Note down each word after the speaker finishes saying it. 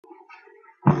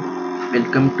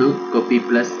Welcome to Copy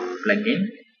Plus plugin.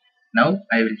 Now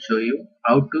I will show you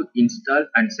how to install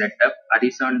and set up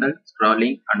horizontal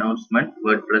scrolling announcement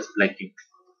WordPress plugin.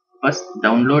 First,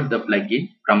 download the plugin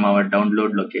from our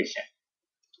download location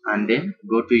and then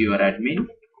go to your admin,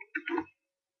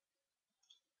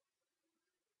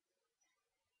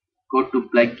 go to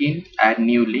plugin, add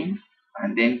new link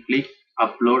and then click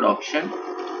upload option.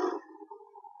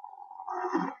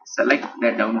 Select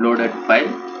the downloaded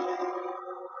file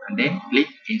and then click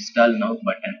install now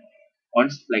button.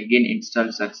 Once plugin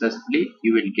installed successfully,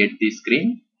 you will get this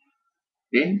screen.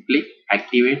 Then click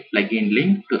activate plugin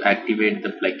link to activate the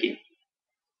plugin.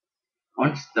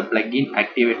 Once the plugin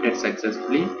activated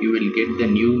successfully, you will get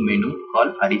the new menu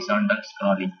called horizontal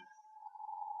scrolling.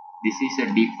 This is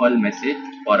a default message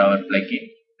for our plugin.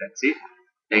 That's it.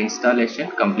 The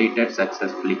installation completed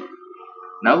successfully.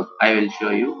 Now I will show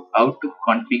you how to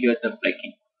configure the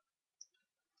plugin.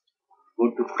 Go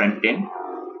to front end.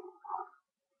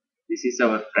 This is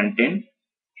our front end.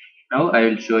 Now I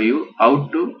will show you how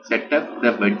to set up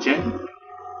the version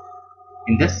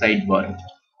in the sidebar.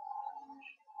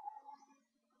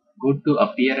 Go to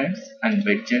appearance and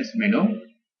versions menu.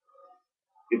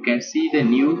 You can see the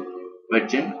new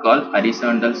version called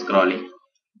horizontal scrolling.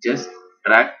 Just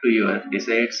drag to your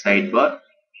desired sidebar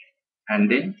and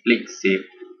then click save.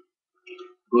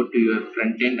 Go to your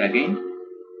front end again.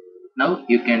 Now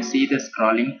you can see the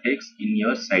scrolling text in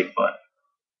your sidebar.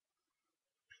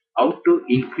 How to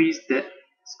increase the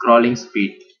scrolling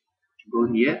speed?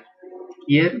 Go here.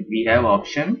 Here we have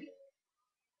option.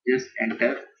 Just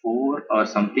enter 4 or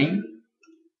something.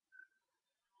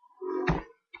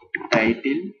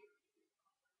 Title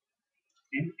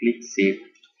and click save.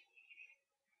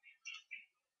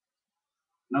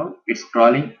 Now it's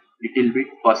scrolling little bit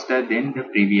faster than the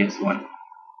previous one.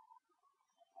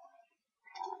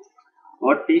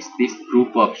 What is this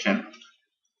group option?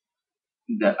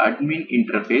 In the admin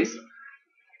interface,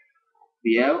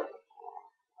 we have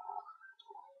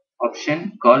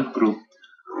option called group.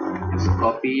 Just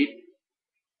copy it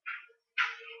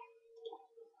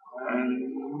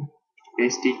and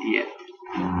paste it here.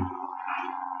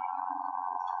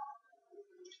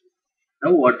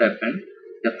 Now what happened?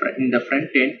 In the front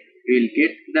end, you will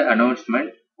get the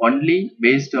announcement only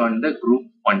based on the group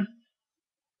 1.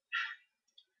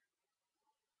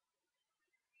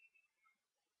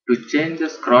 To change the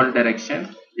scroll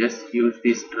direction, just use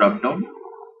this drop down.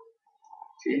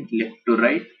 Change left to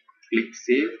right, click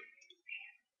save.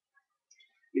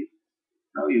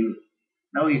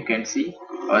 Now you can see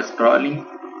our scrolling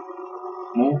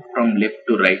move from left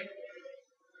to right.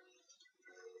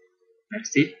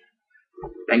 That's it.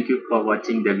 Thank you for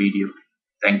watching the video.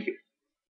 Thank you.